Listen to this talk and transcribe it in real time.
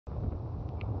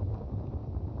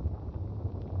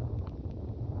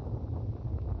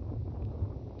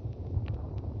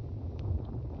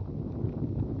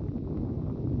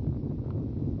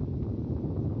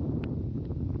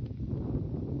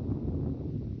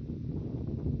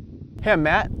Hey, I'm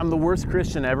Matt. I'm the worst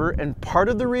Christian ever, and part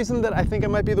of the reason that I think I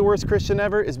might be the worst Christian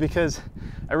ever is because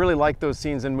I really like those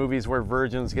scenes in movies where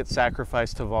virgins get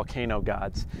sacrificed to volcano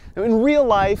gods. Now, in real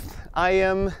life, I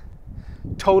am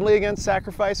totally against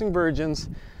sacrificing virgins,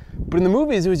 but in the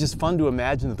movies, it was just fun to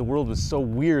imagine that the world was so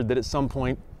weird that at some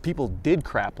point, people did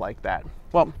crap like that.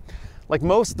 Well, like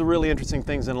most of the really interesting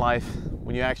things in life,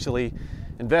 when you actually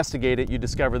investigate it, you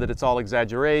discover that it's all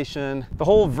exaggeration. The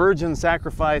whole virgin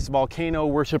sacrifice, volcano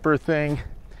worshiper thing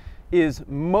is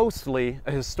mostly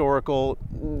a historical,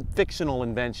 fictional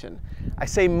invention. I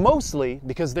say mostly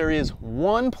because there is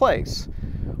one place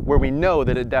where we know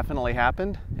that it definitely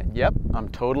happened, and yep, I'm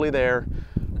totally there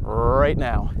right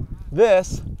now.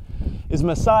 This is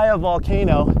Masaya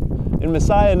Volcano in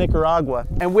Masaya, Nicaragua.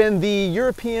 And when the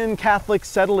European Catholic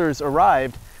settlers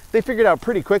arrived, they figured out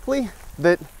pretty quickly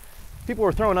that people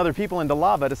were throwing other people into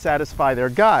lava to satisfy their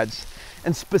gods.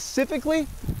 And specifically,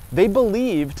 they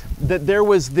believed that there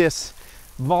was this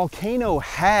volcano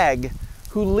hag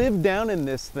who lived down in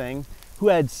this thing, who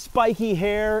had spiky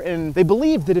hair, and they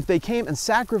believed that if they came and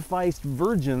sacrificed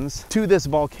virgins to this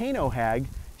volcano hag,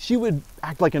 she would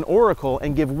act like an oracle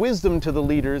and give wisdom to the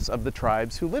leaders of the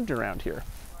tribes who lived around here.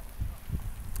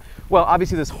 Well,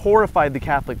 obviously this horrified the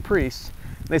Catholic priests.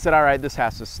 They said, all right, this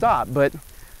has to stop. But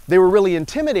they were really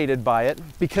intimidated by it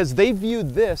because they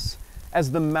viewed this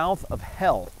as the mouth of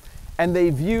hell. And they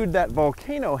viewed that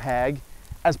volcano hag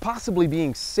as possibly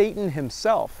being Satan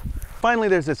himself. Finally,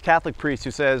 there's this Catholic priest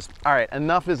who says, all right,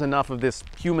 enough is enough of this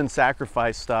human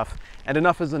sacrifice stuff, and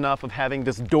enough is enough of having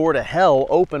this door to hell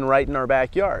open right in our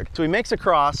backyard. So he makes a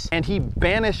cross and he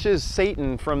banishes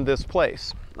Satan from this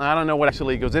place. I don't know what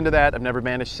actually goes into that. I've never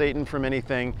banished Satan from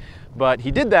anything, but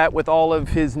he did that with all of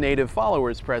his native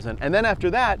followers present. And then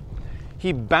after that,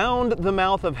 he bound the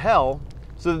mouth of hell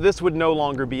so that this would no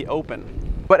longer be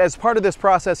open. But as part of this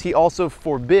process, he also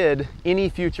forbid any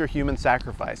future human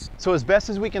sacrifice. So as best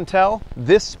as we can tell,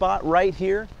 this spot right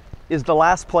here is the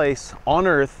last place on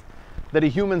Earth that a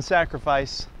human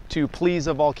sacrifice to please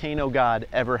a volcano god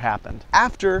ever happened.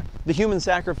 After the human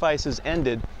sacrifices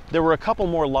ended, there were a couple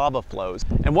more lava flows,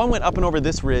 and one went up and over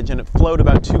this ridge and it flowed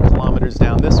about 2 kilometers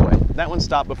down this way. That one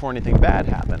stopped before anything bad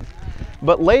happened.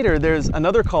 But later there's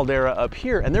another caldera up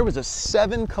here, and there was a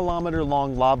 7-kilometer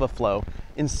long lava flow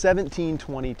in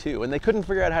 1722, and they couldn't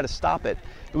figure out how to stop it.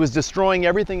 It was destroying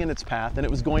everything in its path, and it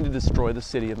was going to destroy the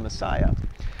city of Masaya.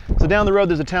 So down the road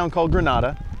there's a town called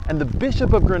Granada, and the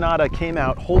Bishop of Granada came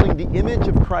out holding the image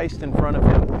of Christ in front of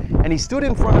him. And he stood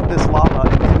in front of this lava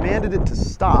and commanded it to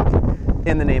stop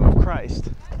in the name of Christ.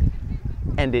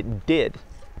 And it did.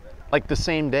 Like the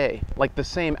same day, like the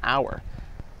same hour.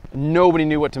 Nobody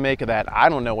knew what to make of that. I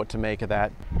don't know what to make of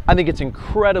that. I think it's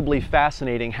incredibly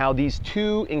fascinating how these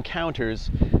two encounters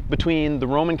between the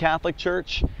Roman Catholic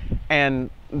Church and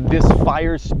this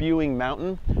fire-spewing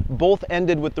mountain both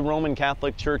ended with the Roman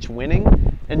Catholic Church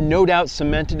winning, and no doubt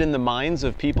cemented in the minds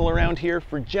of people around here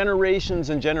for generations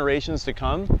and generations to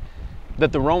come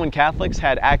that the Roman Catholics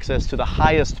had access to the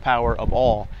highest power of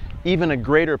all, even a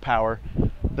greater power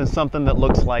than something that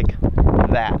looks like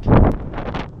that.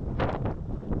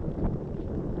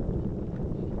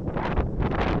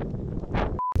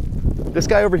 This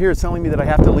guy over here is telling me that I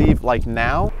have to leave like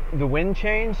now. The wind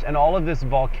changed and all of this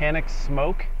volcanic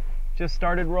smoke just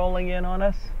started rolling in on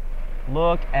us.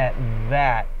 Look at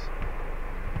that.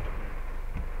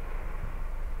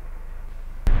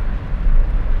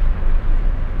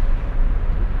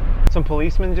 Some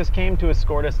policemen just came to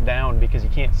escort us down because you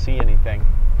can't see anything.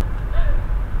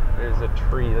 There's a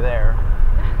tree there.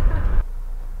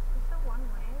 It's a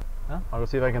one-way. Huh? I'll go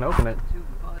see if I can open it.